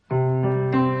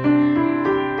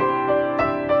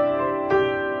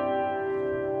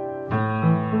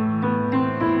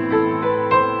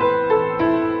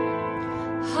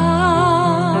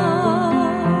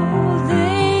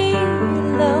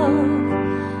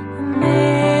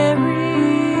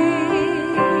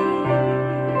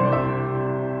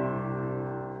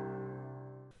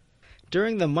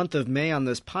during the month of May on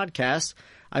this podcast,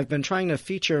 I've been trying to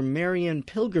feature Marian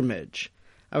pilgrimage.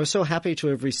 I was so happy to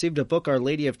have received a book, Our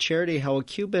Lady of Charity, How a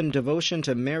Cuban Devotion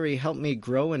to Mary Helped Me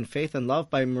Grow in Faith and Love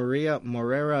by Maria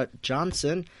Morera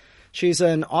Johnson. She's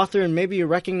an author, and maybe you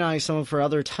recognize some of her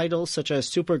other titles, such as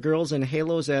Supergirls and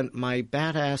Halos and My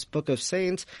Badass Book of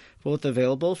Saints, both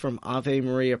available from Ave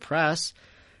Maria Press.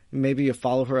 Maybe you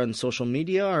follow her on social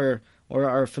media or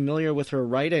are familiar with her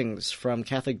writings from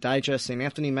Catholic Digest, St.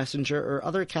 Anthony Messenger, or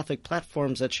other Catholic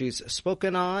platforms that she's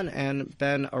spoken on and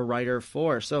been a writer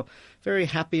for. So very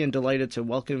happy and delighted to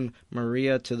welcome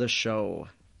Maria to the show.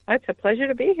 It's a pleasure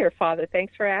to be here, Father.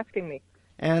 Thanks for asking me.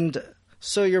 And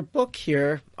so your book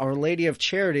here, Our Lady of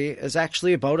Charity, is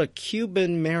actually about a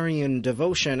Cuban Marian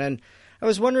devotion. And I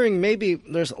was wondering, maybe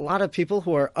there's a lot of people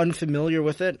who are unfamiliar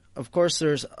with it. Of course,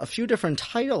 there's a few different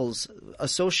titles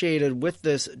associated with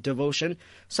this devotion.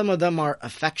 Some of them are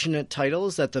affectionate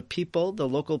titles that the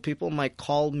local people might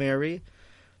call Mary.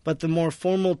 But the more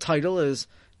formal title is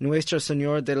Nuestra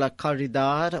Señora de la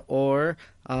Caridad or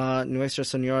Nuestra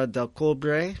Señora del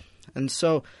Cobre. And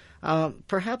so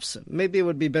perhaps maybe it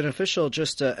would be beneficial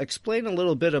just to explain a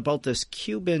little bit about this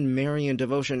Cuban Marian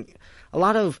devotion. A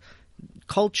lot of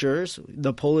cultures,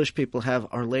 the Polish people have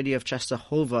Our Lady of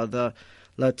Czestochowa, the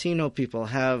Latino people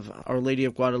have Our Lady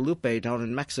of Guadalupe down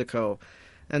in Mexico.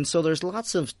 And so there's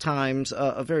lots of times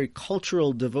a very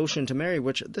cultural devotion to Mary,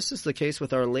 which this is the case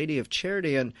with Our Lady of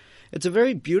Charity. And it's a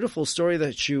very beautiful story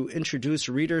that you introduce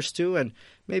readers to, and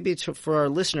maybe for our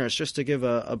listeners, just to give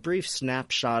a brief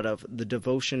snapshot of the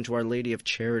devotion to Our Lady of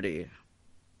Charity.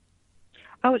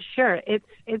 Oh, sure.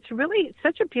 It's really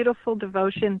such a beautiful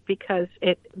devotion because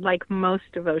it, like most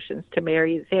devotions to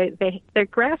Mary, they're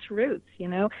grassroots. You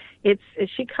know,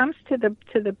 she comes to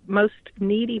the most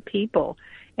needy people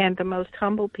and the most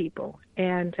humble people,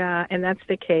 and that's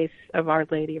the case of Our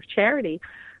Lady of Charity.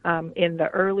 In the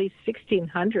early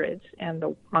 1600s, and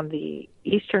on the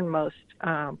easternmost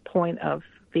point of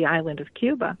the island of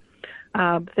Cuba,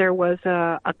 there was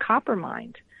a copper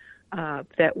mine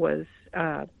that was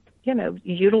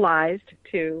utilized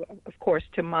to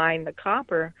mine the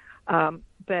copper.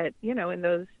 But in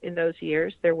those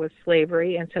years there was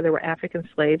slavery, and so there were African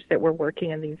slaves that were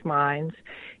working in these mines.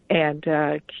 And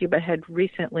Cuba had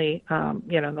recently, in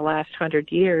the last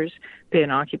 100 years,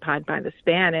 been occupied by the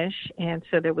Spanish, and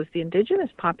so there was the indigenous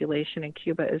population in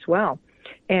Cuba as well.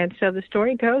 And so the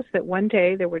story goes that one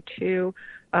day there were two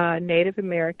Native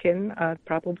American,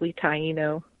 probably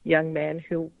Taino, young men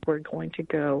who were going to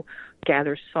go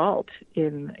gather salt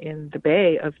in the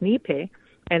Bay of Nipe,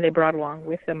 and they brought along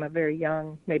with them a very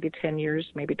young, maybe 10 years,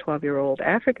 maybe 12-year-old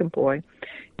African boy,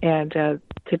 and to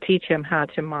teach him how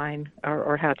to mine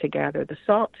or how to gather the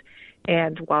salt.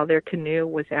 And while their canoe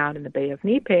was out in the Bay of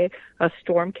Nipe, a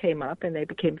storm came up, and they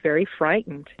became very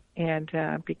frightened. And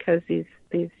because these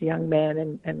young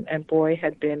men and boy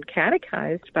had been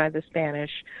catechized by the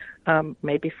Spanish,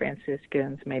 maybe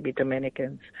Franciscans, maybe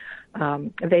Dominicans,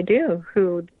 they knew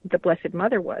who the Blessed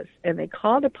Mother was, and they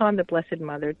called upon the Blessed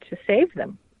Mother to save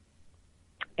them.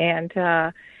 And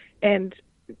the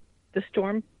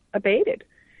storm abated,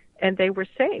 and they were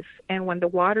safe. And when the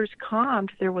waters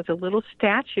calmed, there was a little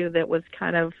statue that was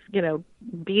kind of,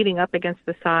 beating up against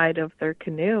the side of their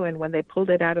canoe. And when they pulled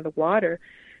it out of the water,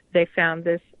 they found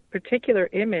this particular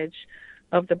image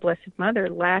of the Blessed Mother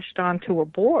lashed onto a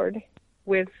board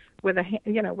with a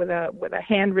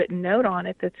handwritten note on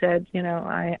it that said,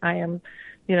 I am,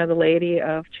 the Lady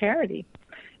of Charity.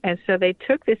 And so they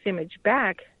took this image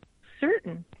back,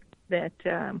 certain that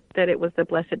it was the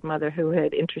Blessed Mother who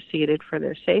had interceded for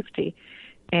their safety,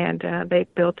 and they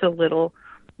built a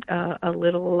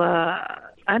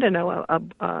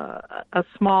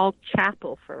small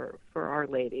chapel for Our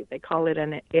Lady. They call it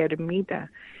an ermita,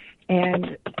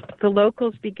 and the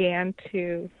locals began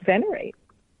to venerate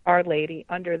Our Lady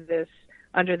under this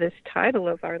title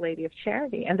of Our Lady of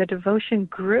Charity, and the devotion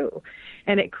grew,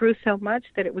 and it grew so much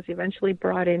that it was eventually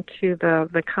brought into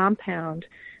the compound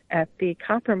at the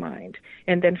copper mine,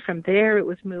 and then from there it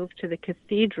was moved to the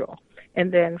cathedral,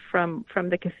 and then from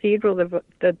the cathedral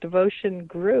the devotion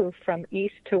grew from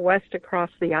east to west across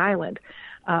the island.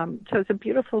 So it's a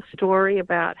beautiful story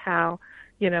about how,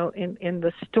 in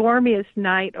the stormiest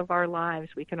night of our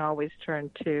lives, we can always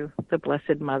turn to the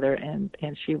Blessed Mother, and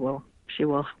she will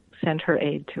send her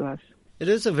aid to us. It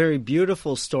is a very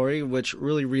beautiful story which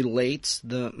really relates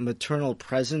the maternal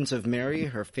presence of Mary,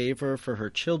 her favor for her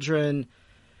children.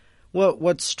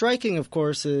 What's striking, of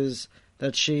course, is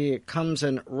that she comes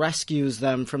and rescues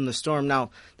them from the storm.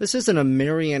 Now, this isn't a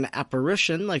Marian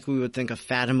apparition like we would think of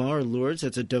Fatima or Lourdes.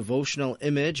 It's a devotional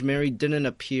image. Mary didn't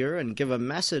appear and give a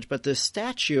message, but this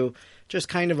statue just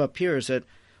kind of appears.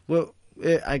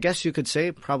 I guess you could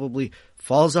say probably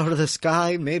falls out of the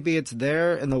sky. Maybe it's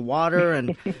there in the water,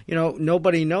 and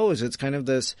nobody knows. It's kind of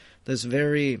this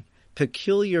very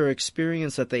peculiar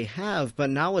experience that they have, but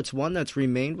now it's one that's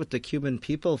remained with the Cuban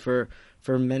people for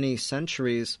many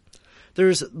centuries.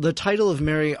 There's the title of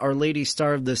Mary, Our Lady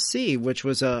Star of the Sea, which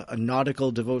was a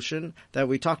nautical devotion that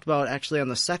we talked about actually on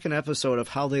the second episode of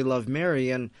How They Love Mary,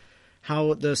 and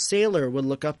how the sailor would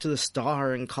look up to the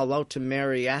star and call out to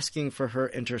Mary, asking for her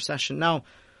intercession. Now,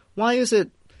 why is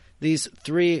it these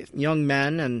three young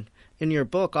men, and in your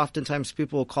book, oftentimes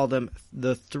people will call them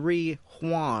the three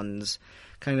Juans,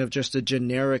 kind of just a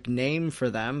generic name for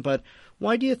them, but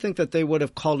why do you think that they would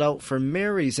have called out for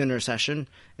Mary's intercession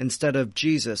instead of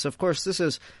Jesus? Of course, this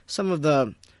is some of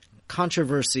the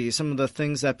controversy, some of the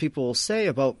things that people will say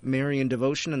about Marian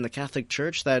devotion in the Catholic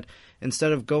Church, that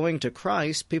instead of going to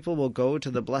Christ, people will go to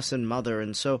the Blessed Mother.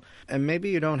 And maybe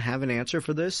you don't have an answer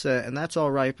for this, and that's all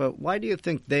right, but why do you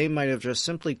think they might have just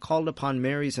simply called upon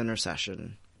Mary's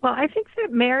intercession? Well, I think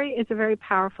that Mary is a very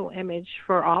powerful image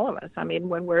for all of us. I mean,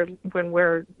 when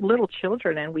we're little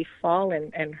children and we fall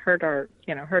and hurt our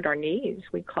knees,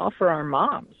 we call for our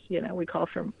moms. We call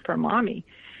for mommy,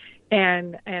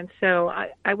 and so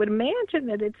I would imagine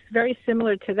that it's very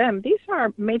similar to them. These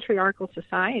are matriarchal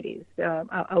societies.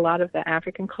 A lot of the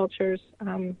African cultures,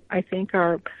 I think,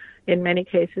 are in many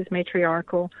cases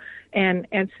matriarchal, and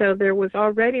so there was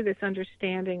already this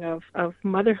understanding of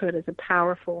motherhood as a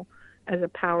powerful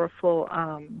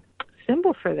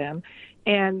symbol for them.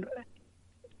 And,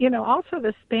 also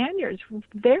the Spaniards were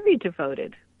very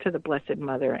devoted to the Blessed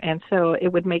Mother. And so it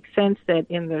would make sense that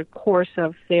in the course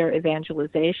of their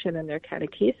evangelization and their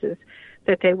catechesis,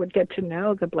 that they would get to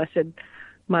know the Blessed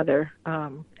Mother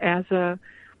as a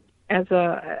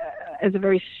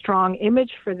very strong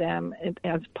image for them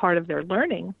as part of their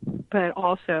learning, but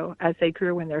also as they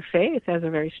grew in their faith as a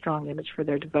very strong image for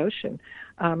their devotion.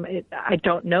 I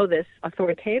don't know this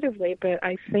authoritatively, but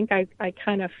I think I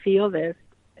kind of feel this,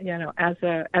 as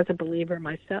a believer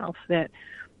myself, that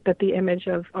the image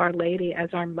of Our Lady as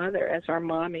our mother, as our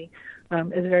mommy,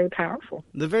 is very powerful.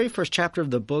 The very first chapter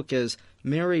of the book is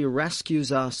Mary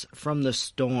rescues us from the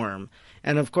storm.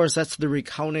 And of course, that's the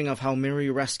recounting of how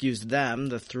Mary rescues them,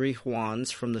 the three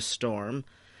Juans, from the storm.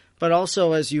 But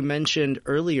also, as you mentioned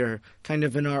earlier, kind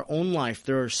of in our own life,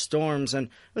 there are storms. And I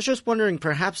was just wondering,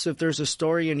 perhaps if there's a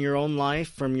story in your own life,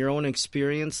 from your own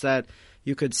experience, that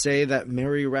you could say that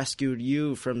Mary rescued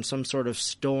you from some sort of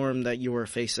storm that you were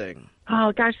facing.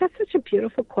 Oh, gosh, that's such a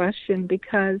beautiful question,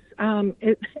 because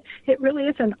it really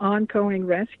is an ongoing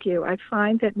rescue. I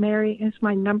find that Mary is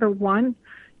my number one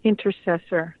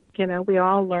intercessor. We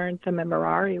all learned the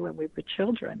Memorare when we were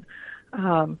children,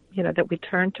 that we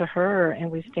turn to her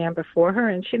and we stand before her,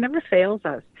 and she never fails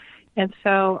us. And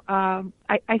so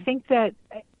I think that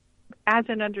as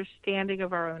an understanding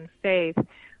of our own faith,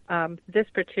 this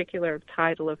particular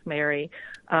title of Mary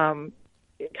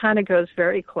it kind of goes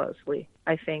very closely,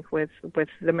 I think, with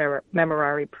the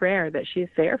Memorare prayer, that she's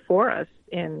there for us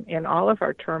in all of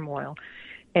our turmoil.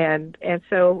 And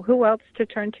so who else to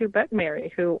turn to but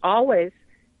Mary, who always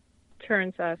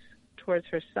turns us towards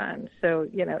her Son. So,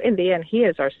 in the end, he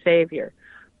is our Savior.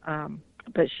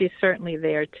 But she's certainly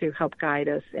there to help guide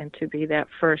us and to be that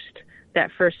first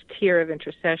tier of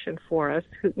intercession for us.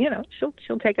 Who,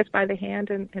 she'll take us by the hand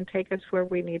and take us where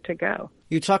we need to go.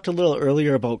 You talked a little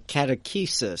earlier about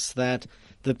catechesis, that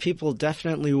the people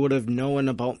definitely would have known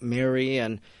about Mary,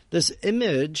 and this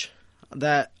image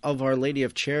that of Our Lady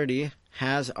of Charity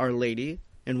has Our Lady.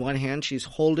 In one hand, she's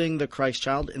holding the Christ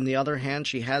child. In the other hand,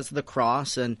 she has the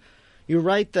cross. And you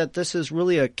write that this is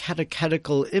really a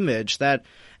catechetical image, that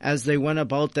as they went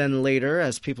about then later,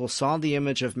 as people saw the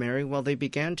image of Mary, well, they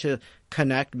began to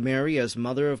connect Mary as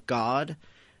Mother of God,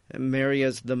 Mary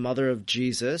as the Mother of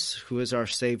Jesus, who is our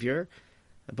Savior,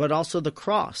 but also the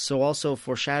cross. So also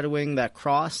foreshadowing that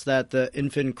cross that the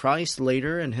infant Christ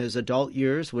later in his adult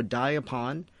years would die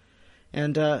upon.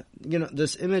 And,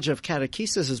 this image of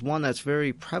catechesis is one that's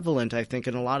very prevalent, I think,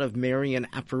 in a lot of Marian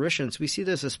apparitions. We see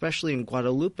this especially in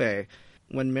Guadalupe,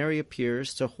 when Mary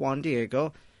appears to Juan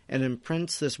Diego and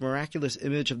imprints this miraculous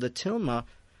image of the tilma.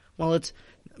 Well, it's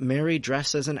Mary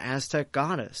dressed as an Aztec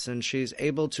goddess, and she's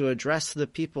able to address the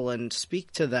people and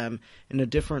speak to them in a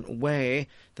different way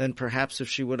than perhaps if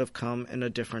she would have come in a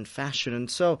different fashion. And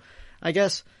so I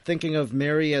guess thinking of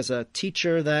Mary as a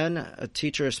teacher then, a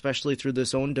teacher especially through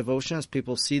this own devotion, as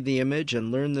people see the image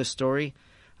and learn this story,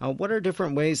 what are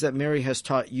different ways that Mary has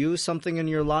taught you something in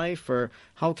your life, or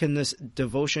how can this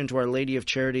devotion to Our Lady of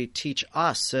Charity teach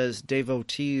us as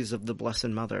devotees of the Blessed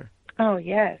Mother? Oh,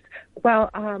 yes.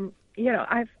 Well,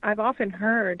 I've often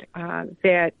heard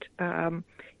that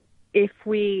if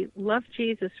we love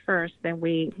Jesus first, then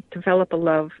we develop a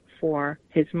love for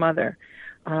his mother.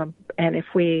 And if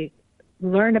we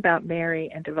learn about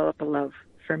Mary and develop a love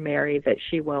for Mary, that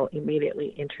she will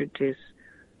immediately introduce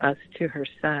us to her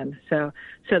son. So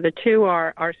the two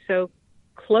are so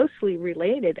closely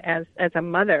related as a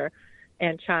mother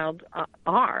and child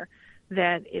are,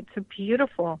 that it's a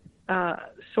beautiful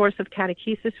source of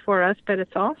catechesis for us, but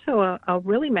it's also a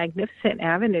really magnificent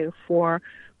avenue for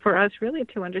us really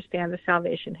to understand the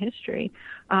salvation history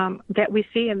that we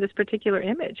see in this particular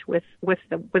image with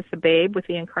the babe, with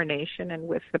the incarnation, and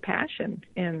with the passion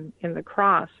in the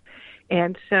cross.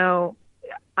 And so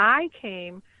I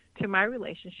came to my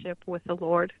relationship with the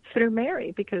Lord through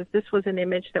Mary, because this was an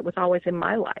image that was always in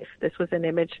my life. This was an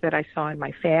image that I saw in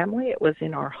my family. It was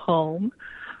in our home.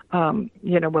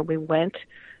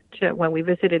 When we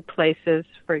visited places,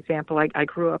 for example, I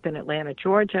grew up in Atlanta,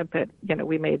 Georgia, but,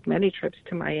 we made many trips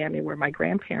to Miami where my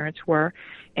grandparents were.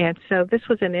 And so this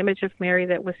was an image of Mary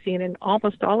that was seen in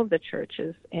almost all of the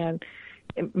churches and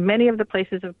many of the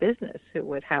places of business who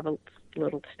would have a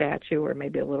little statue or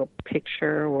maybe a little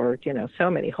picture or, so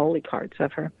many holy cards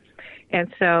of her.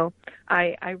 And so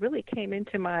I really came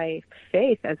into my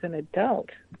faith as an adult,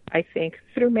 I think,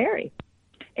 through Mary.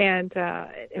 And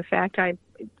in fact, I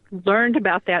learned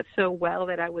about that so well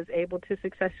that I was able to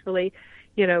successfully,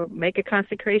 make a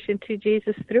consecration to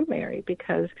Jesus through Mary,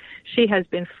 because she has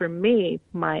been for me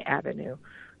my avenue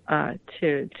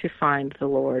to find the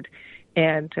Lord.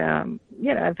 And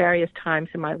at various times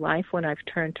in my life when I've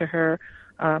turned to her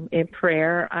in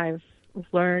prayer, I've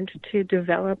learned to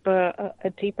develop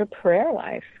a deeper prayer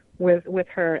life with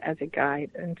her as a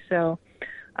guide. And so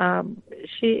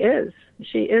she is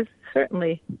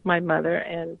certainly my mother,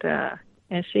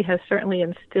 and she has certainly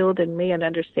instilled in me an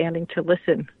understanding to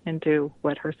listen and do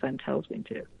what her son tells me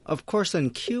to. Of course, in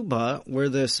Cuba, where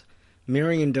this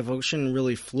Marian devotion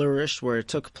really flourished, where it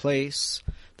took place,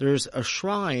 there's a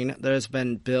shrine that has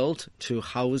been built to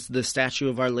house the statue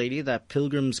of Our Lady that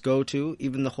pilgrims go to.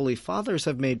 Even the Holy Fathers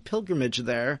have made pilgrimage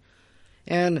there.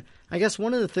 And I guess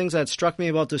one of the things that struck me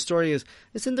about this story is,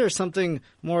 isn't there something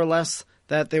more or less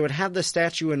that they would have the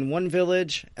statue in one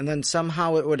village and then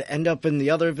somehow it would end up in the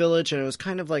other village, and it was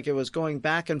kind of like it was going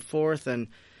back and forth, and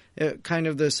kind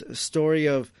of this story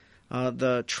of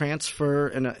the transfer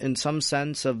in some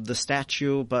sense of the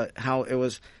statue, but how it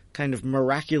was kind of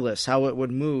miraculous how it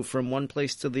would move from one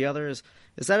place to the other. Is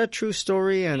that a true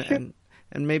story? And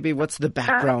maybe what's the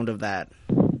background of that?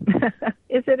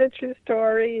 Is it a true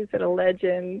story? Is it a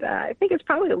legend? I think it's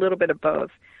probably a little bit of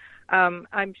both.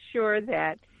 I'm sure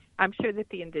that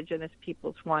the indigenous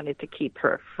peoples wanted to keep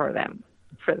her for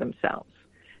themselves,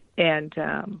 and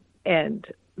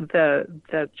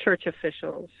the church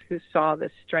officials who saw the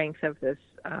strength of this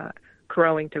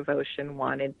growing devotion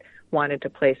wanted to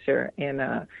place her in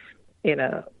a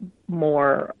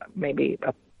more, maybe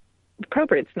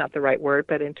appropriate, it's not the right word,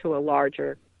 but into a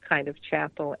larger kind of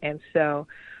chapel. And so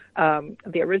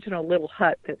the original little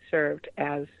hut that served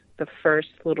as the first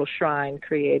little shrine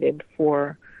created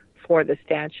for the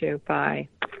statue by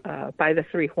the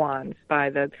three Juans, by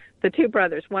the two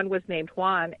brothers. One was named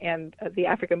Juan, and the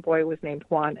African boy was named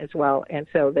Juan as well. And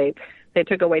so they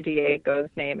took away Diego's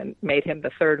name and made him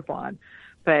the third Juan.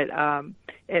 But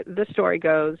the story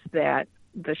goes that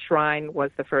the shrine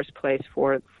was the first place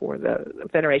for the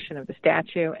veneration of the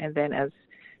statue, and then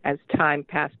as time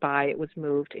passed by, it was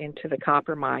moved into the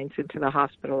copper mines, into the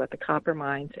hospital at the copper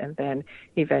mines, and then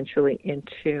eventually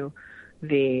into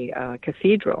the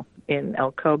cathedral in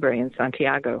El Cobre in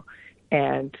Santiago.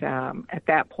 And at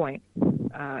that point,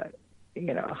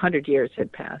 100 years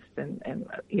had passed, and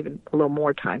even a little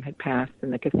more time had passed,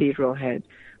 and the cathedral had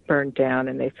burned down,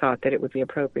 and they thought that it would be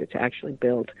appropriate to actually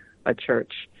build a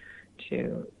church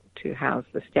to house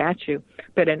the statue.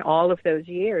 But in all of those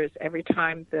years, every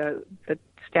time the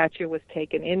statue was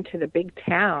taken into the big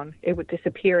town, it would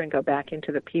disappear and go back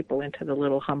into the people, into the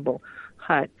little humble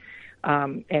hut.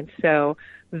 And so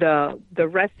the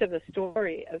rest of the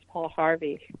story, as Paul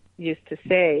Harvey used to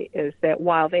say, is that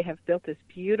while they have built this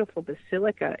beautiful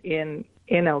basilica in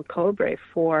El Cobre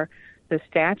for the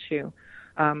statue,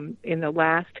 in the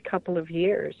last couple of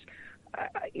years,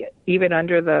 even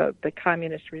under the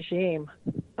communist regime,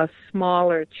 a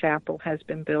smaller chapel has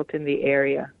been built in the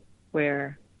area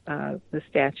where the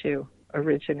statue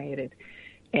originated,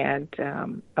 and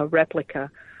a replica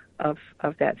of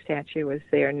that statue is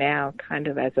there now, kind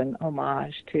of as an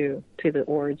homage to the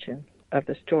origin of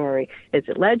the story. Is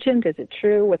it legend? Is it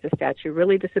true? Was the statue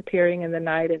really disappearing in the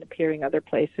night and appearing other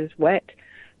places wet?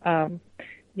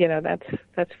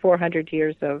 That's 400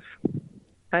 years of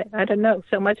I don't know.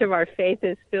 So much of our faith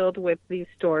is filled with these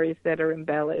stories that are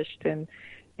embellished,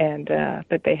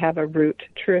 but they have a root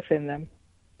truth in them,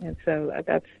 and so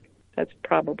that's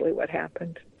probably what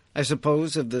happened. I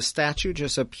suppose if the statue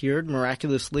just appeared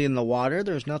miraculously in the water,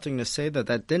 there's nothing to say that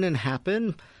that didn't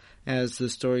happen, as the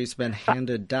story's been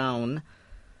handed down.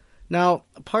 Now,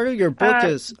 part of your book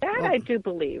is... I do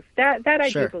believe. I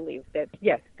Sure. do believe that,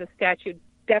 yes, the statue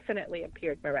definitely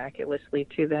appeared miraculously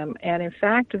to them. And in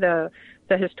fact, the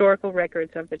historical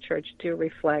records of the church do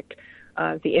reflect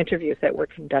the interviews that were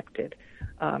conducted.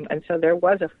 And so there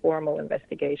was a formal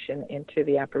investigation into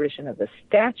the apparition of the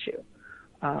statue.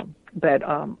 But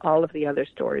all of the other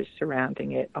stories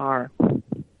surrounding it are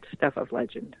stuff of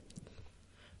legend.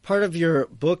 Part of your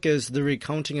book is the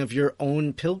recounting of your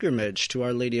own pilgrimage to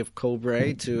Our Lady of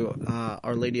Cobre, to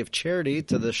Our Lady of Charity,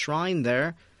 to the shrine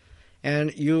there.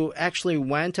 And you actually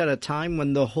went at a time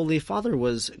when the Holy Father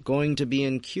was going to be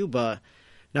in Cuba.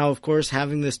 Now, of course,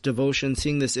 having this devotion,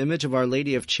 seeing this image of Our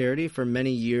Lady of Charity for many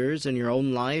years in your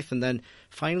own life, and then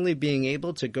finally being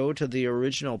able to go to the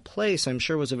original place, I'm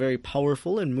sure was a very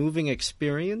powerful and moving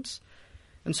experience.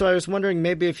 And so I was wondering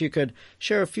maybe if you could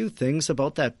share a few things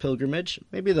about that pilgrimage.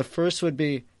 Maybe the first would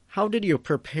be, how did you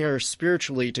prepare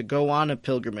spiritually to go on a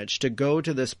pilgrimage, to go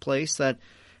to this place that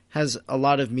has a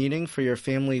lot of meaning for your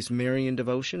family's Marian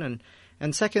devotion?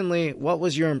 And secondly, what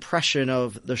was your impression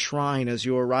of the shrine as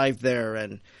you arrived there,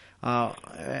 and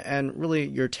really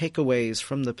your takeaways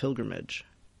from the pilgrimage?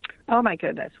 Oh my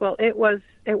goodness! Well, it was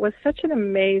such an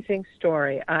amazing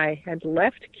story. I had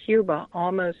left Cuba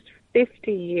almost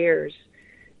 50 years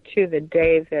to the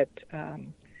day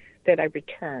that I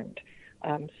returned.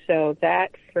 So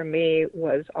that for me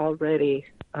was already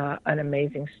an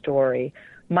amazing story.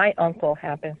 My uncle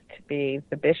happens to be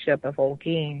the Bishop of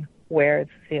Holguin, where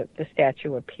the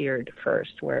statue appeared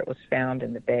first, where it was found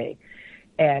in the bay.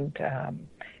 And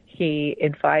he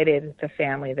invited the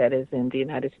family that is in the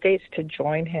United States to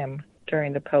join him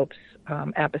during the Pope's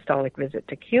apostolic visit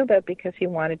to Cuba, because he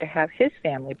wanted to have his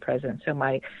family present. So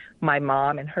my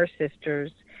mom and her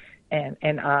sisters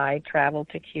and I traveled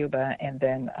to Cuba, and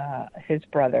then his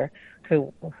brother,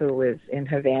 who is in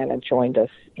Havana, joined us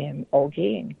in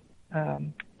Holguin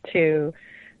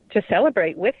to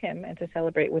celebrate with him and to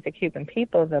celebrate with the Cuban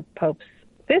people the Pope's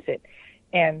visit.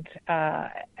 And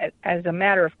as a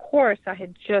matter of course, I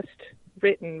had just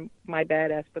written my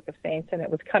Badass Book of Saints, and it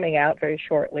was coming out very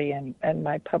shortly, and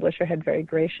my publisher had very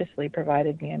graciously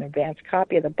provided me an advance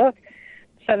copy of the book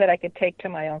so that I could take to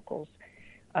my uncles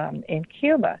in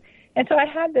Cuba. And so I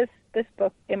had this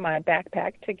book in my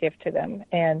backpack to give to them,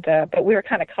 and but we were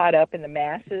kind of caught up in the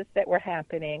masses that were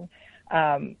happening,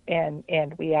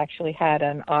 and we actually had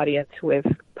an audience with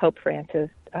Pope Francis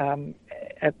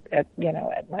at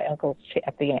my uncle's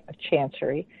at the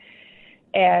Chancery,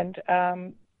 and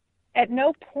at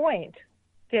no point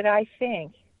did I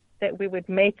think that we would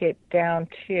make it down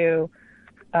to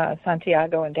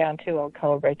Santiago and down to El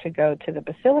Cobre to go to the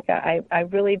Basilica. I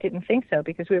really didn't think so,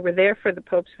 because we were there for the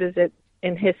Pope's visit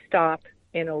in his stop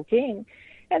in Holguin,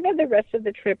 and then the rest of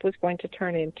the trip was going to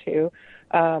turn into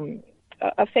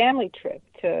a family trip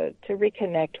to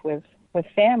reconnect with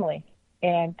family.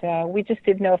 And we just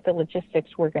didn't know if the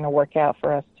logistics were going to work out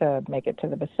for us to make it to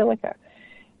the Basilica.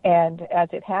 And as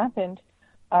it happened,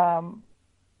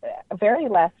 very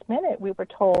last minute, we were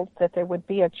told that there would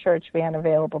be a church van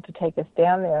available to take us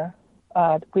down there.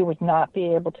 We would not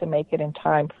be able to make it in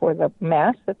time for the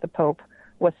Mass that the Pope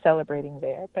was celebrating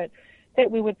there, but that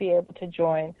we would be able to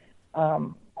join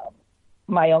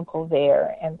my uncle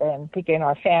there and then begin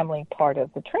our family part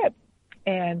of the trip.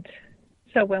 And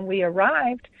so when we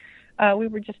arrived, we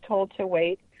were just told to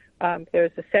wait.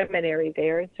 There's a seminary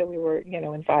there, so we were,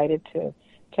 invited to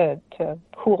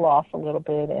cool off a little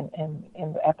bit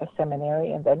at the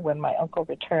seminary. And then when my uncle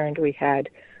returned, we had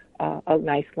a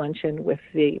nice luncheon with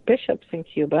the bishops in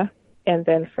Cuba. And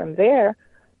then from there,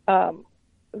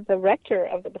 the rector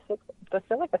of the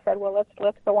Basilica said, well,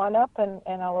 let's go on up and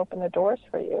I'll open the doors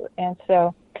for you. And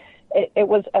so it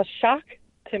was a shock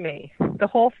to me. The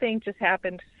whole thing just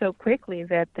happened so quickly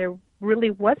that there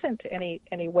really wasn't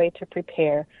any way to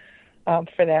prepare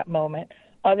for that moment,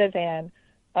 other than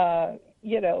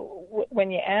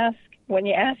when you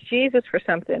ask Jesus for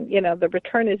something, the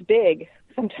return is big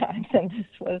sometimes, and this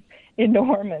was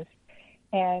enormous.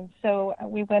 And so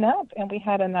we went up and we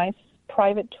had a nice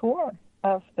private tour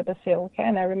of the Basilica,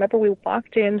 and I remember we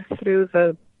walked in through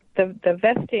the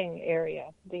vesting area,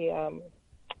 the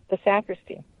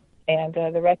sacristy, and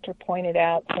the rector pointed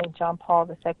out St. John Paul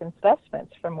II's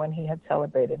vestments from when he had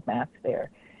celebrated Mass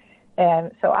there.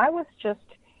 And so I was just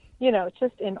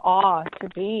in awe to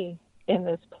be in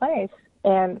this place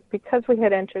And because we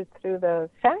had entered through the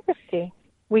sacristy,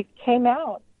 we came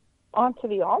out onto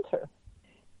the altar.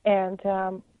 And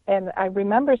I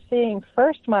remember seeing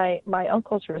first my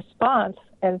uncle's response,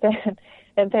 and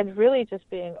then really just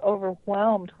being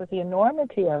overwhelmed with the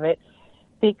enormity of it.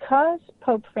 Because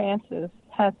Pope Francis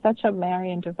has such a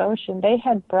Marian devotion, they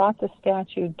had brought the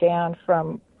statue down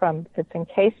from its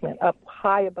encasement up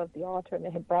high above the altar, and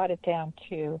they had brought it down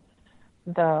to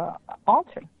the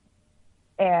altar.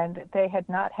 And they had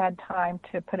not had time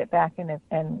to put it back in its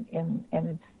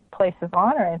place of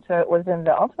honor, and so it was in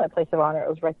the ultimate place of honor. It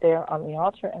was right there on the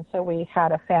altar, and so we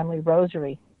had a family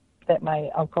rosary that my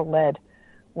uncle led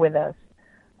with us,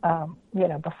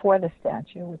 before the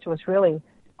statue, which was really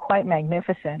quite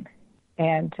magnificent.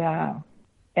 And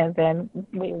then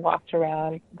we walked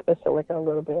around the basilica a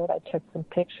little bit. I took some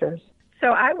pictures. So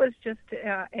I was just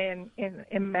in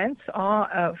immense awe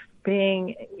of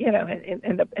being,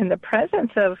 in the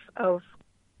presence of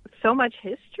so much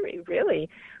history, really.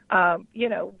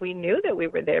 We knew that we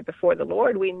were there before the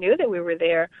Lord. We knew that we were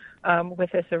there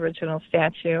with this original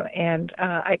statue. And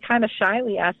I kind of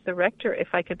shyly asked the rector if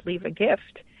I could leave a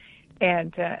gift.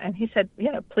 And he said,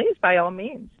 please, by all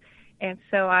means. And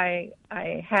so I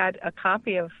had a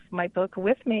copy of my book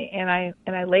with me, and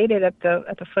I laid it at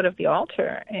the foot of the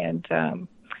altar, and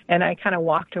I kind of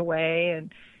walked away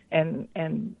and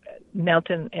knelt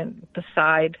in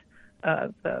beside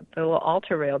the little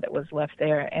altar rail that was left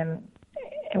there. And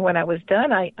when I was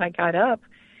done, I got up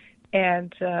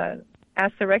and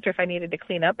asked the rector if I needed to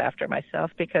clean up after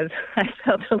myself, because I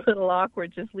felt a little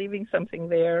awkward just leaving something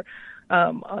there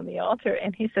on the altar.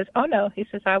 And he says, oh, no. He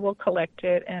says, I will collect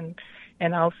it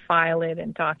and I'll file it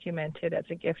and document it as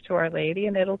a gift to Our Lady,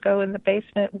 and it'll go in the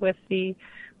basement with the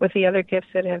other gifts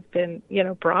that have been,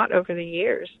 brought over the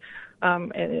years.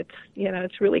 And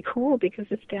it's really cool because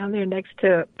it's down there next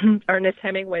to Ernest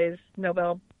Hemingway's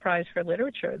Nobel Prize for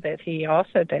Literature that he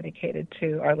also dedicated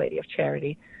to Our Lady of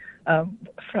Charity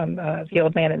from The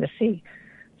Old Man and the Sea.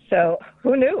 So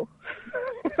who knew?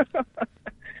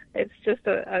 It's just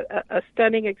a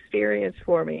stunning experience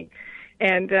for me.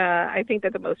 And I think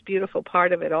that the most beautiful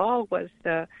part of it all was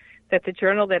that the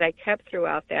journal that I kept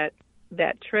throughout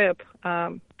that trip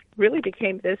really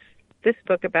became this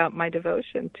book about my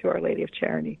devotion to Our Lady of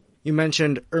Charity. You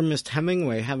mentioned Ernest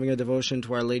Hemingway having a devotion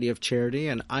to Our Lady of Charity,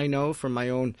 and I know from my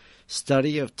own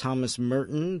study of Thomas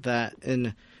Merton that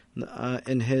in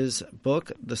his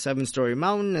book, The Seven-Story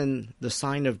Mountain and The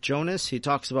Sign of Jonas, he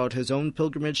talks about his own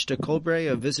pilgrimage to Cobre,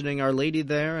 of visiting Our Lady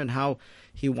there, and how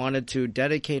he wanted to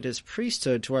dedicate his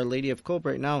priesthood to Our Lady of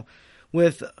Cobre. Now,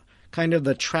 with kind of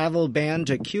the travel ban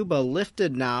to Cuba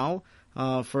lifted now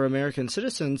for American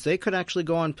citizens, they could actually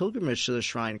go on pilgrimage to the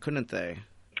shrine, couldn't they?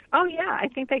 Oh, yeah, I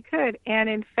think they could. And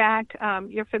in fact,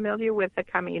 you're familiar with the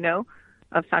Camino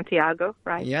of Santiago,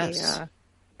 right? Yes.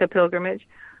 The pilgrimage.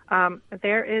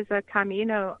 There is a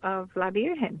Camino of La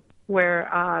Virgen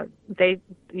where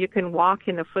you can walk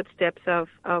in the footsteps of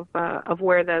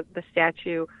where the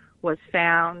statue was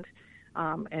found,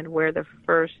 and where the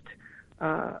first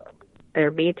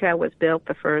ermita was built,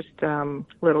 the first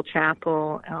little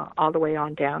chapel, all the way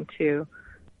on down to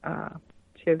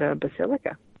the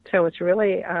basilica. So it's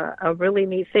really a really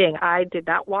neat thing. I did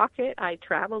not walk it; I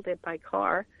traveled it by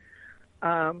car,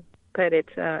 but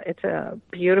it's a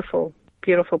beautiful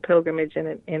pilgrimage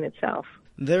in itself.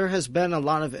 There has been a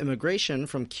lot of immigration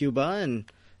from Cuba and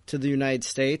to the United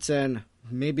States, and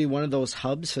maybe one of those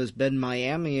hubs has been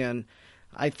Miami, and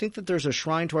I think that there's a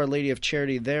shrine to Our Lady of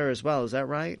Charity there as well. Is that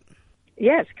right?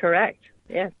 Yes, correct.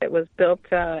 Yes, it was built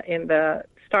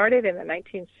started in the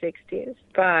 1960s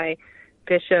by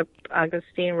Bishop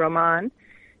Agustin Roman,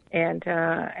 and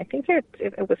I think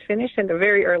it was finished in the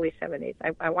very early 70s.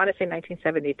 I want to say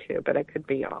 1972, but I could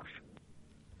be off.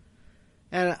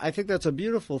 And I think that's a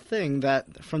beautiful thing,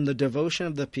 that from the devotion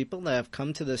of the people that have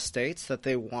come to the States, that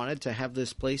they wanted to have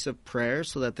this place of prayer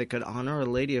so that they could honor Our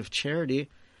Lady of Charity.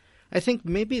 I think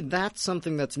maybe that's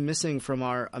something that's missing from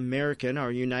our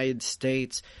United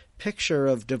States picture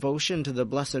of devotion to the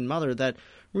Blessed Mother, that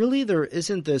really there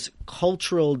isn't this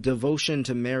cultural devotion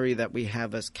to Mary that we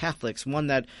have as Catholics, one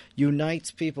that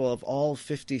unites people of all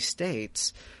 50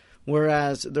 states.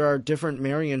 Whereas there are different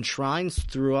Marian shrines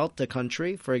throughout the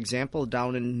country. For example,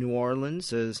 down in New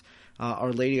Orleans is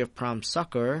Our Lady of Prompt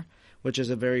Succor, which is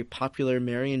a very popular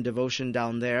Marian devotion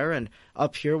down there. And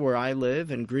up here where I live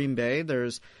in Green Bay,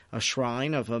 there's a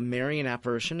shrine of a Marian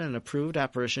apparition, an approved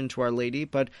apparition to Our Lady.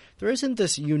 But there isn't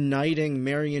this uniting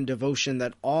Marian devotion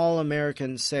that all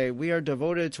Americans say, we are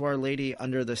devoted to Our Lady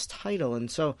under this title. And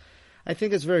so I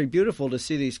think it's very beautiful to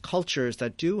see these cultures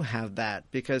that do have that,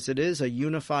 because it is a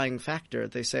unifying factor.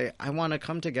 They say, I want to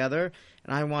come together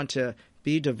and I want to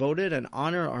be devoted and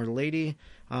honor Our Lady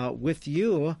with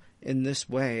you in this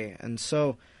way. And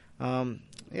so,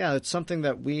 it's something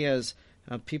that we as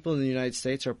people in the United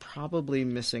States are probably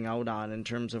missing out on in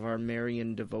terms of our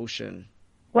Marian devotion.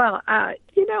 Well, I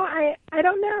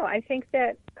don't know. I think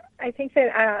that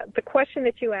the question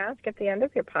that you asked at the end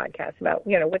of your podcast about,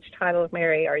 which title of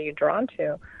Mary are you drawn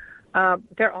to,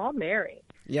 they're all Mary.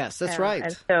 Yes, that's right.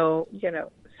 And so,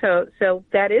 so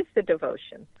that is the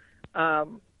devotion.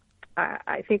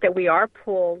 I think that we are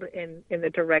pulled in the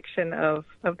direction of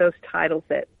those titles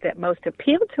that most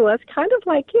appeal to us, kind of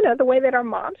like, the way that our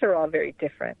moms are all very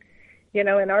different. And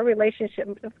our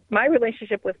my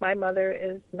relationship with my mother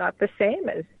is not the same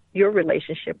as your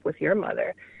relationship with your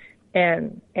mother.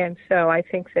 And so I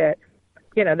think that,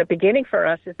 the beginning for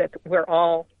us is that we're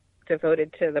all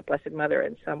devoted to the Blessed Mother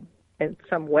in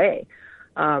some way.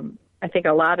 I think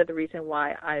a lot of the reason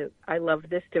why I love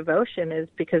this devotion is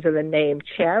because of the name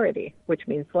Charity, which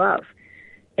means love.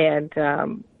 And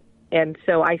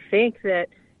so I think that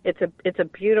it's a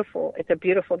beautiful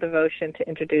devotion to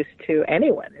introduce to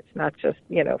anyone. It's not just,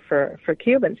 for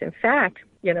Cubans. In fact,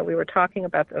 we were talking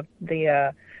about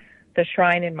the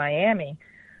shrine in Miami.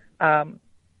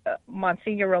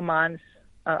 Monsignor Roman's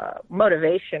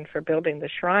motivation for building the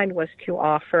shrine was to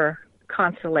offer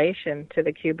consolation to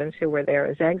the Cubans who were there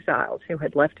as exiles, who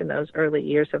had left in those early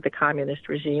years of the communist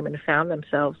regime and found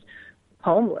themselves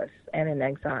homeless and in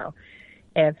exile.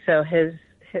 And so his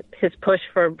push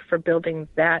for building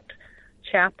that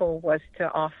chapel was to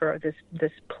offer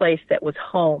this place that was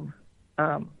home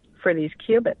for these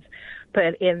Cubans.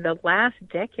 But in the last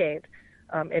decade,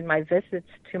 in my visits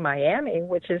to Miami,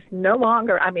 which is no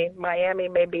longer, Miami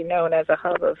may be known as a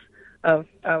hub of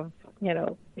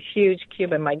huge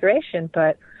Cuban migration,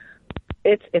 but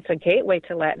it's a gateway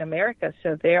to Latin America.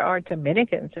 So there are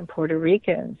Dominicans and Puerto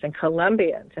Ricans and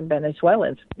Colombians and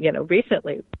Venezuelans,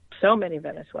 recently so many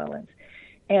Venezuelans.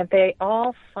 And they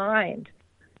all find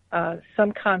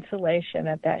some consolation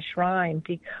at that shrine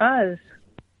because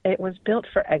it was built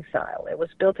for exile. It was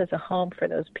built as a home for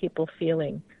those people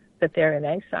feeling that they're in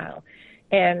exile.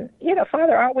 And,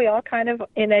 Father, aren't we all kind of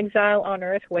in exile on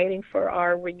earth waiting for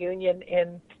our reunion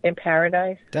in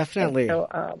paradise? Definitely.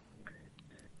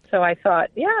 So I thought,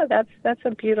 that's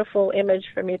a beautiful image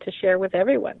for me to share with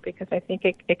everyone, because I think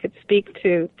it could speak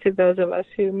to those of us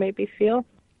who maybe feel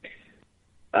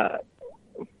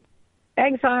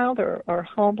exiled or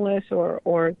homeless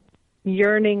or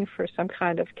yearning for some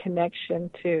kind of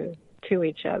connection to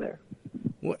each other.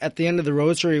 At the end of the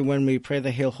Rosary, when we pray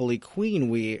the Hail Holy Queen,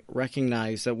 we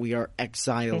recognize that we are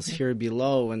exiles here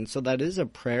below. And so that is a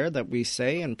prayer that we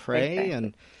say and pray,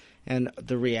 exactly. and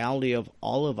the reality of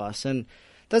all of us. And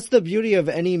that's the beauty of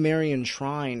any Marian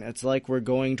shrine. It's like we're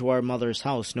going to our mother's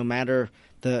house. No matter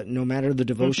the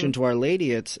devotion to Our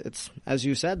Lady, it's as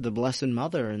you said, the Blessed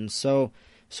Mother. And so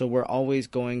we're always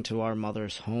going to our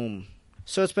mother's home.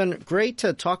 So it's been great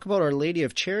to talk about Our Lady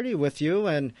of Charity with you,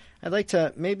 and I'd like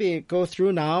to maybe go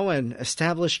through now and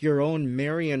establish your own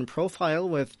Marian profile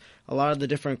with a lot of the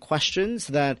different questions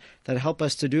that help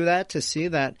us to do that, to see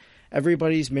that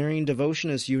everybody's Marian devotion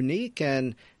is unique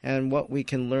and what we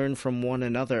can learn from one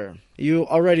another. You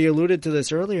already alluded to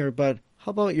this earlier, but how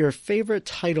about your favorite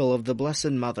title of the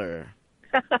Blessed Mother?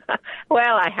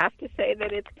 Well, I have to say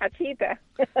that it's Cachita.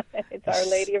 It's Our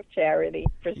Lady of Charity,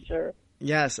 for sure.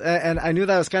 Yes, and I knew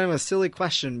that was kind of a silly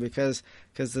question because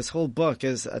this whole book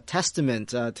is a testament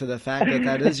to the fact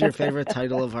that is your favorite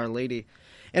title of Our Lady.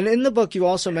 And in the book, you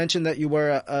also mentioned that you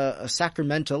wear a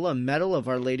sacramental, a medal of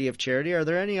Our Lady of Charity. Are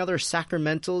there any other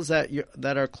sacramentals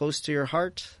that are close to your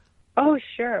heart? Oh,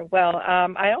 sure. Well,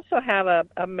 I also have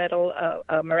a medal,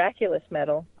 a miraculous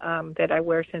medal that I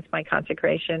wear since my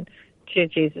consecration to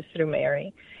Jesus through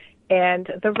Mary. And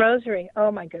the Rosary,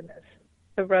 oh my goodness,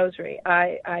 the Rosary.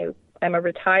 I'm a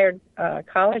retired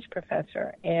college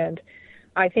professor, and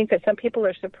I think that some people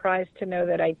are surprised to know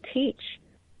that I teach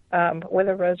with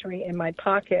a rosary in my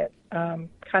pocket, kind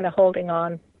of holding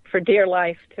on for dear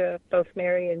life to both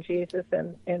Mary and Jesus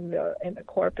and in the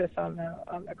corpus on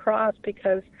the cross,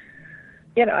 because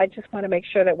I just want to make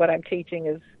sure that what I'm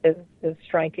teaching is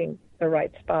striking the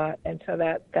right spot, and so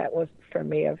that was for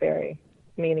me a very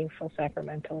meaningful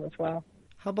sacramental as well.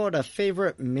 How about a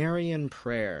favorite Marian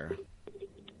prayer?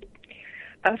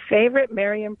 A favorite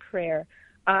Marian prayer.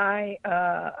 I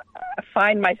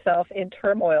find myself in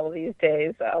turmoil these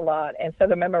days a lot, and so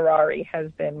the Memorare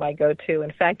has been my go-to.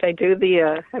 In fact, I do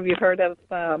have you heard of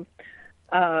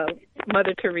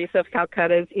Mother Teresa of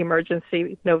Calcutta's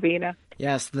emergency novena.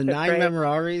 Yes, the 9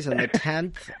 Memoraries and the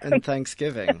 10th and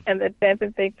Thanksgiving. And the 10th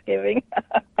and Thanksgiving.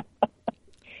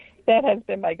 That has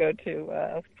been my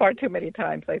go-to far too many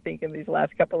times, I think, in these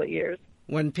last couple of years.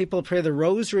 When people pray the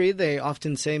rosary, they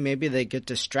often say maybe they get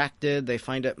distracted, they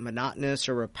find it monotonous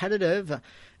or repetitive.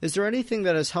 Is there anything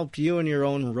that has helped you in your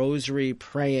own rosary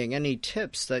praying? Any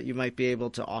tips that you might be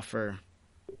able to offer?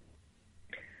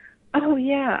 Oh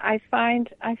yeah, I find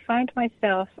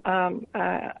myself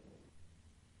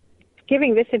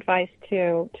giving this advice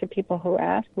to people who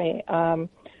ask me,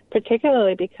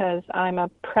 particularly because I'm a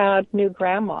proud new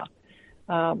grandma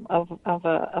of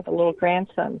a little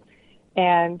grandson.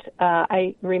 And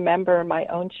I remember my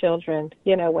own children,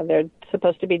 when they're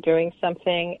supposed to be doing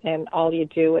something and all you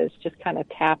do is just kind of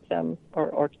tap them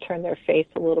or turn their face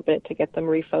a little bit to get them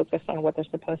refocused on what they're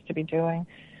supposed to be doing.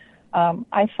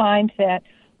 I find that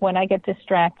when I get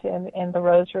distracted in the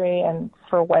rosary and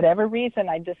for whatever reason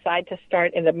I decide to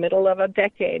start in the middle of a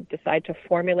decade, decide to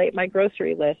formulate my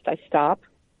grocery list, I stop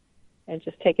and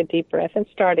just take a deep breath and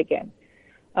start again.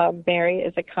 Mary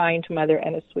is a kind mother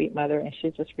and a sweet mother, and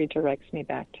she just redirects me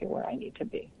back to where I need to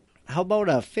be. How about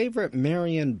a favorite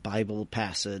Marian Bible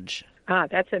passage?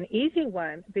 That's an easy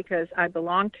one because I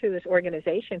belong to this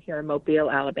organization here in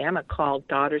Mobile, Alabama called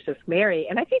Daughters of Mary,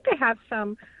 and I think they have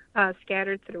some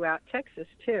scattered throughout Texas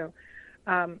too.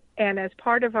 And as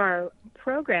part of our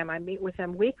program, I meet with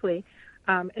them weekly,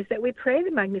 is that we pray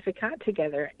the Magnificat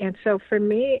together. And so for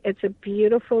me, it's a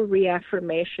beautiful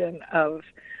reaffirmation of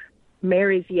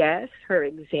Mary's yes, her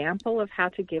example of how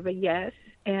to give a yes,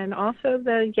 and also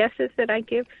the yeses that I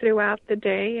give throughout the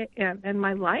day and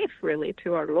my life, really,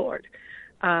 to our Lord.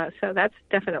 So that's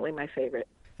definitely my favorite.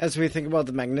 As we think about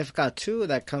the Magnificat, too,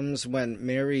 that comes when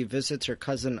Mary visits her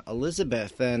cousin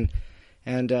Elizabeth, and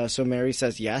so Mary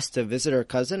says yes to visit her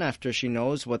cousin after she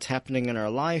knows what's happening in her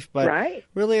life. But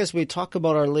really, as we talk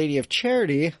about Our Lady of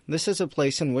Charity, this is a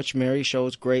place in which Mary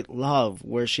shows great love,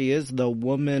 where she is the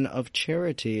woman of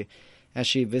charity as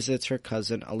she visits her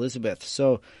cousin Elizabeth.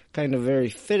 So kind of very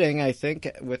fitting, I think,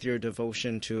 with your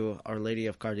devotion to Our Lady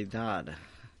of Caridad.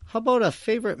 How about a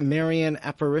favorite Marian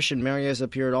apparition? Mary has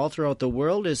appeared all throughout the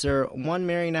world. Is there one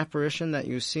Marian apparition that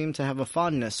you seem to have a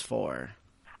fondness for?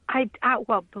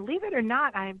 Well, believe it or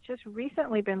not, I've just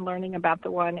recently been learning about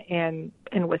the one in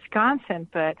Wisconsin,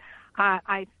 but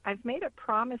I've made a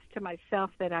promise to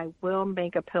myself that I will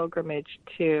make a pilgrimage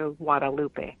to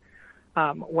Guadalupe.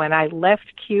 When I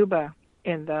left Cuba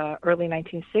in the early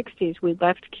 1960s, we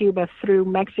left Cuba through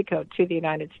Mexico to the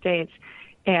United States,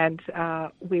 and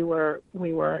we were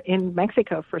in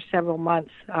Mexico for several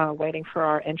months waiting for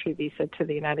our entry visa to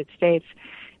the United States.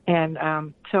 And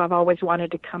so I've always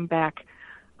wanted to come back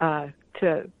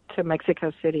to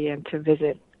Mexico City and to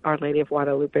visit Our Lady of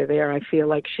Guadalupe there. I feel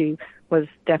like she was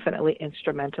definitely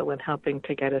instrumental in helping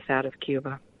to get us out of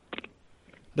Cuba.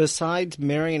 Besides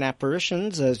Marian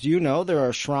apparitions, as you know, there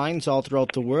are shrines all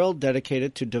throughout the world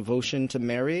dedicated to devotion to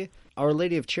Mary. Our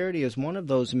Lady of Charity is one of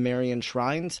those Marian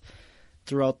shrines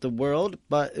throughout the world,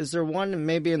 but is there one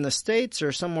maybe in the States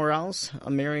or somewhere else, a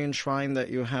Marian shrine that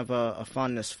you have a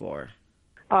fondness for?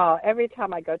 Every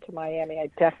time I go to Miami, I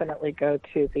definitely go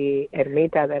to the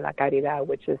Ermita de la Caridad,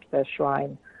 which is the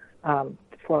shrine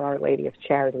for Our Lady of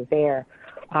Charity there.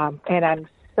 And I'm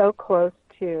so close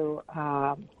to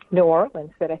New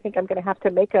Orleans that I think I'm going to have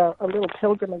to make a little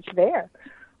pilgrimage there.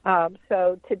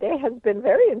 So today has been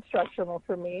very instructional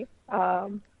for me.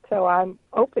 So I'm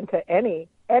open to any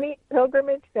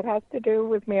pilgrimage that has to do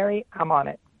with Mary. I'm on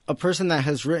it. A person that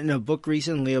has written a book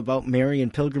recently about Mary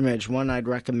and pilgrimage, one I'd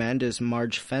recommend is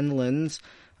Marge Fenlon's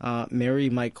Mary,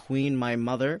 My Queen, My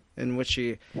Mother, in which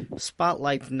she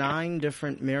spotlights 9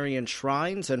 different Marian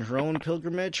shrines and her own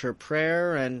pilgrimage, her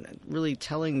prayer, and really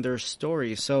telling their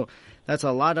story. So that's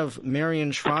a lot of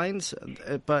Marian shrines,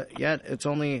 but yet it's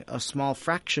only a small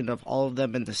fraction of all of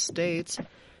them in the States.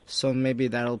 So maybe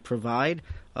that'll provide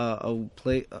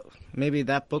maybe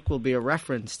that book will be a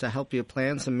reference to help you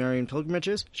plan some Marian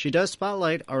pilgrimages. She does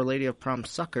spotlight Our Lady of Prompt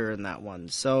Succor in that one,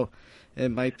 so it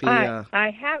might be.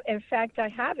 I have, in fact, I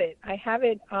have it.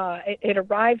 It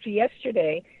arrived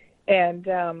yesterday, and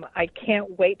I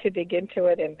can't wait to dig into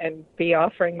it and be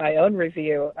offering my own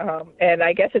review. And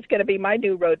I guess it's going to be my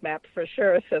new roadmap for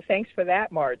sure. So thanks for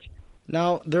that, Marge.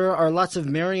 Now, there are lots of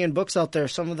Marian books out there.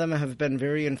 Some of them have been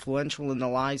very influential in the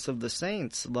lives of the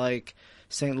saints, like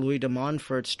St. Louis de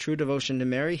Montfort's True Devotion to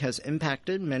Mary has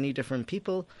impacted many different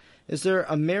people. Is there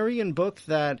a Marian book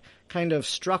that kind of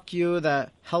struck you,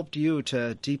 that helped you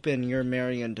to deepen your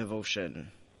Marian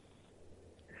devotion?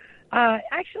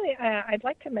 Actually, I'd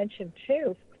like to mention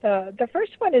two. The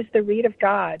first one is The Reed of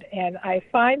God, and I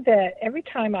find that every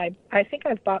time I think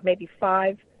I've bought maybe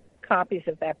 5 copies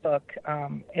of that book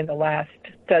in the last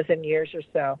dozen years or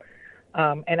so,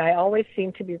 and I always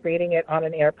seem to be reading it on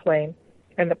an airplane,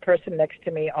 and the person next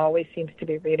to me always seems to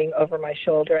be reading over my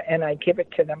shoulder, and I give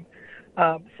it to them.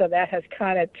 So that has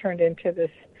kind of turned into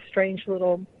this strange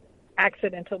little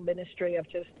accidental ministry of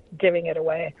just giving it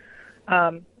away.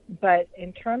 But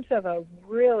in terms of a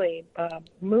really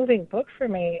moving book for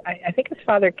me, I think it's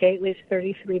Father Gately's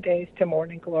 33 Days to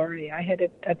Morning Glory. I had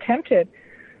attempted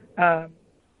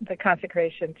the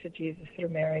consecration to Jesus through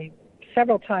Mary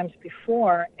several times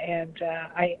before, and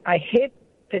I hit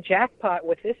the jackpot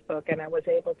with this book, and I was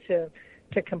able to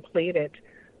complete it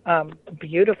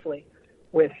beautifully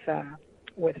with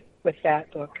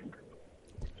that book.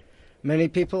 Many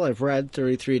people have read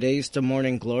 33 Days to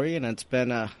Morning Glory, and it's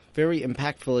been very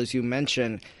impactful, as you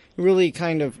mentioned. It really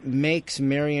kind of makes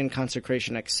Marian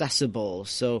consecration accessible,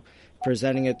 so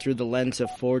presenting it through the lens of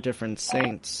 4 different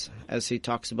saints, as he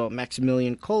talks about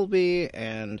Maximilian Kolbe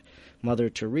and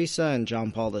Mother Teresa and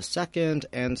John Paul II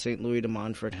and St. Louis de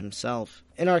Montfort himself.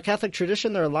 In our Catholic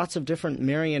tradition, there are lots of different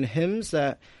Marian hymns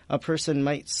that a person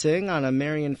might sing on a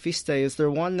Marian feast day. Is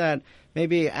there one that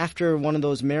maybe after one of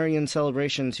those Marian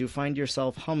celebrations you find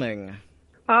yourself humming?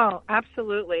 Oh,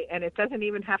 absolutely. And it doesn't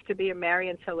even have to be a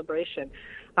Marian celebration.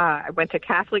 I went to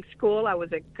Catholic school. I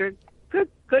was a good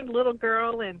little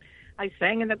girl, and I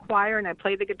sang in the choir, and I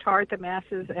played the guitar at the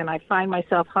masses, and I find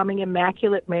myself humming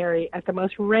Immaculate Mary at the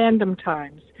most random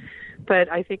times. But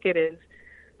I think it is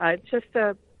just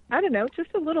a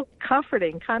little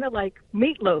comforting, kind of like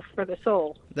meatloaf for the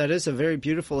soul. That is a very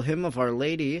beautiful hymn of Our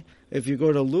Lady. If you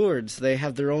go to Lourdes, they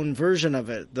have their own version of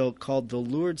it. They'll call the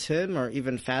Lourdes hymn, or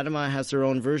even Fatima has their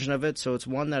own version of it. So it's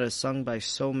one that is sung by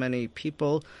so many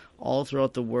people all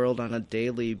throughout the world on a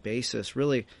daily basis.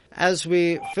 Really, as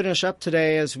we finish up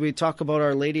today, as we talk about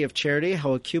Our Lady of Charity,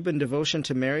 how a Cuban devotion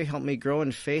to Mary helped me grow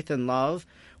in faith and love,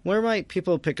 where might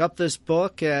people pick up this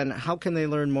book, and how can they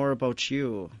learn more about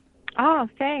you? Oh,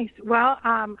 thanks. Well,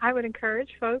 I would encourage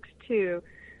folks to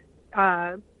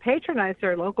patronize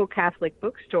their local Catholic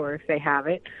bookstore if they have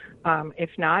it. If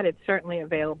not, it's certainly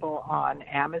available on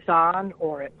Amazon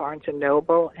or at Barnes &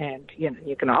 Noble, and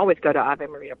you can always go to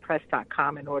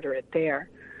AveMariaPress.com and order it there.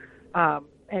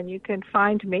 And you can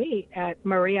find me at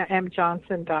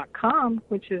mariamjohnson.com,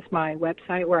 which is my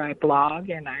website where I blog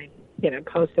and I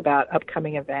post about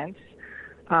upcoming events.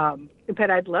 But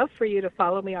I'd love for you to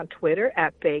follow me on Twitter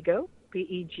at Bego,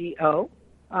 B-E-G-O,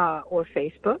 or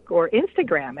Facebook or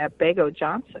Instagram at Bego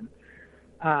Johnson.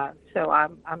 So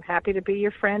I'm happy to be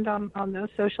your friend on those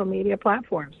social media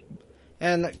platforms.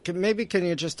 And can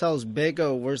you just tell us,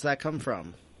 Bego, where's that come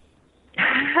from?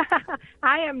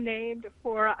 I am named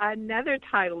for another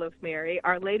title of Mary,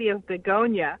 Our Lady of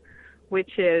Begonia,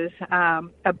 which is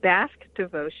a Basque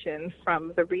devotion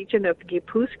from the region of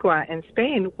Guipúzcoa in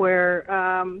Spain, where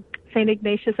St.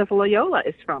 Ignatius of Loyola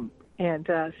is from. And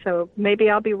so maybe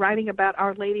I'll be writing about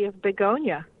Our Lady of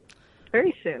Begonia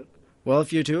very soon. Well,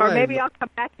 if you do, or maybe I'll come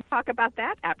back and talk about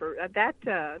that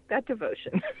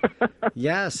devotion.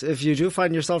 Yes, if you do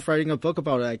find yourself writing a book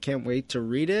about it, I can't wait to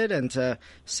read it and to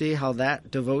see how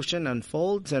that devotion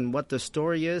unfolds and what the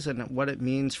story is and what it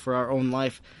means for our own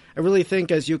life. I really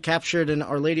think, as you captured in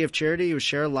Our Lady of Charity, you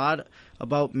share a lot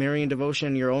about Marian devotion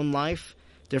in your own life,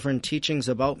 different teachings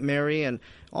about Mary, and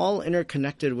all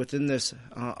interconnected within this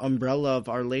umbrella of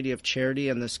Our Lady of Charity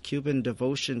and this Cuban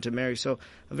devotion to Mary. So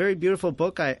a very beautiful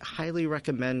book. I highly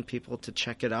recommend people to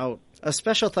check it out. A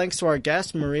special thanks to our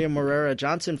guest, Maria Moreira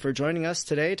Johnson, for joining us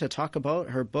today to talk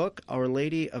about her book, Our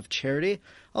Lady of Charity.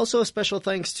 Also a special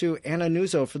thanks to Anna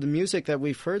Nuzzo for the music that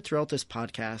we've heard throughout this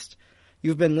podcast.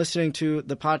 You've been listening to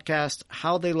the podcast,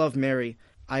 How They Love Mary.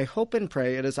 I hope and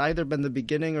pray it has either been the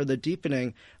beginning or the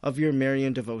deepening of your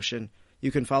Marian devotion. You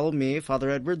can follow me,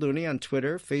 Father Edward Looney, on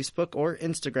Twitter, Facebook, or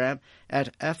Instagram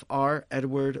at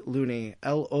FrEdwardLooney,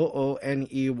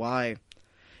 Looney.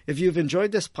 If you've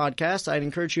enjoyed this podcast, I'd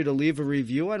encourage you to leave a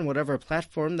review on whatever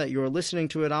platform that you're listening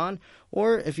to it on,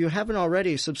 or if you haven't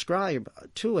already, subscribe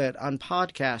to it on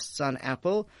podcasts on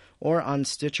Apple or on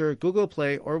Stitcher, Google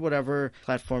Play, or whatever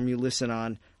platform you listen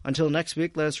on. Until next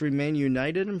week, let us remain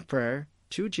united in prayer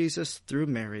to Jesus through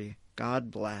Mary.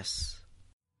 God bless.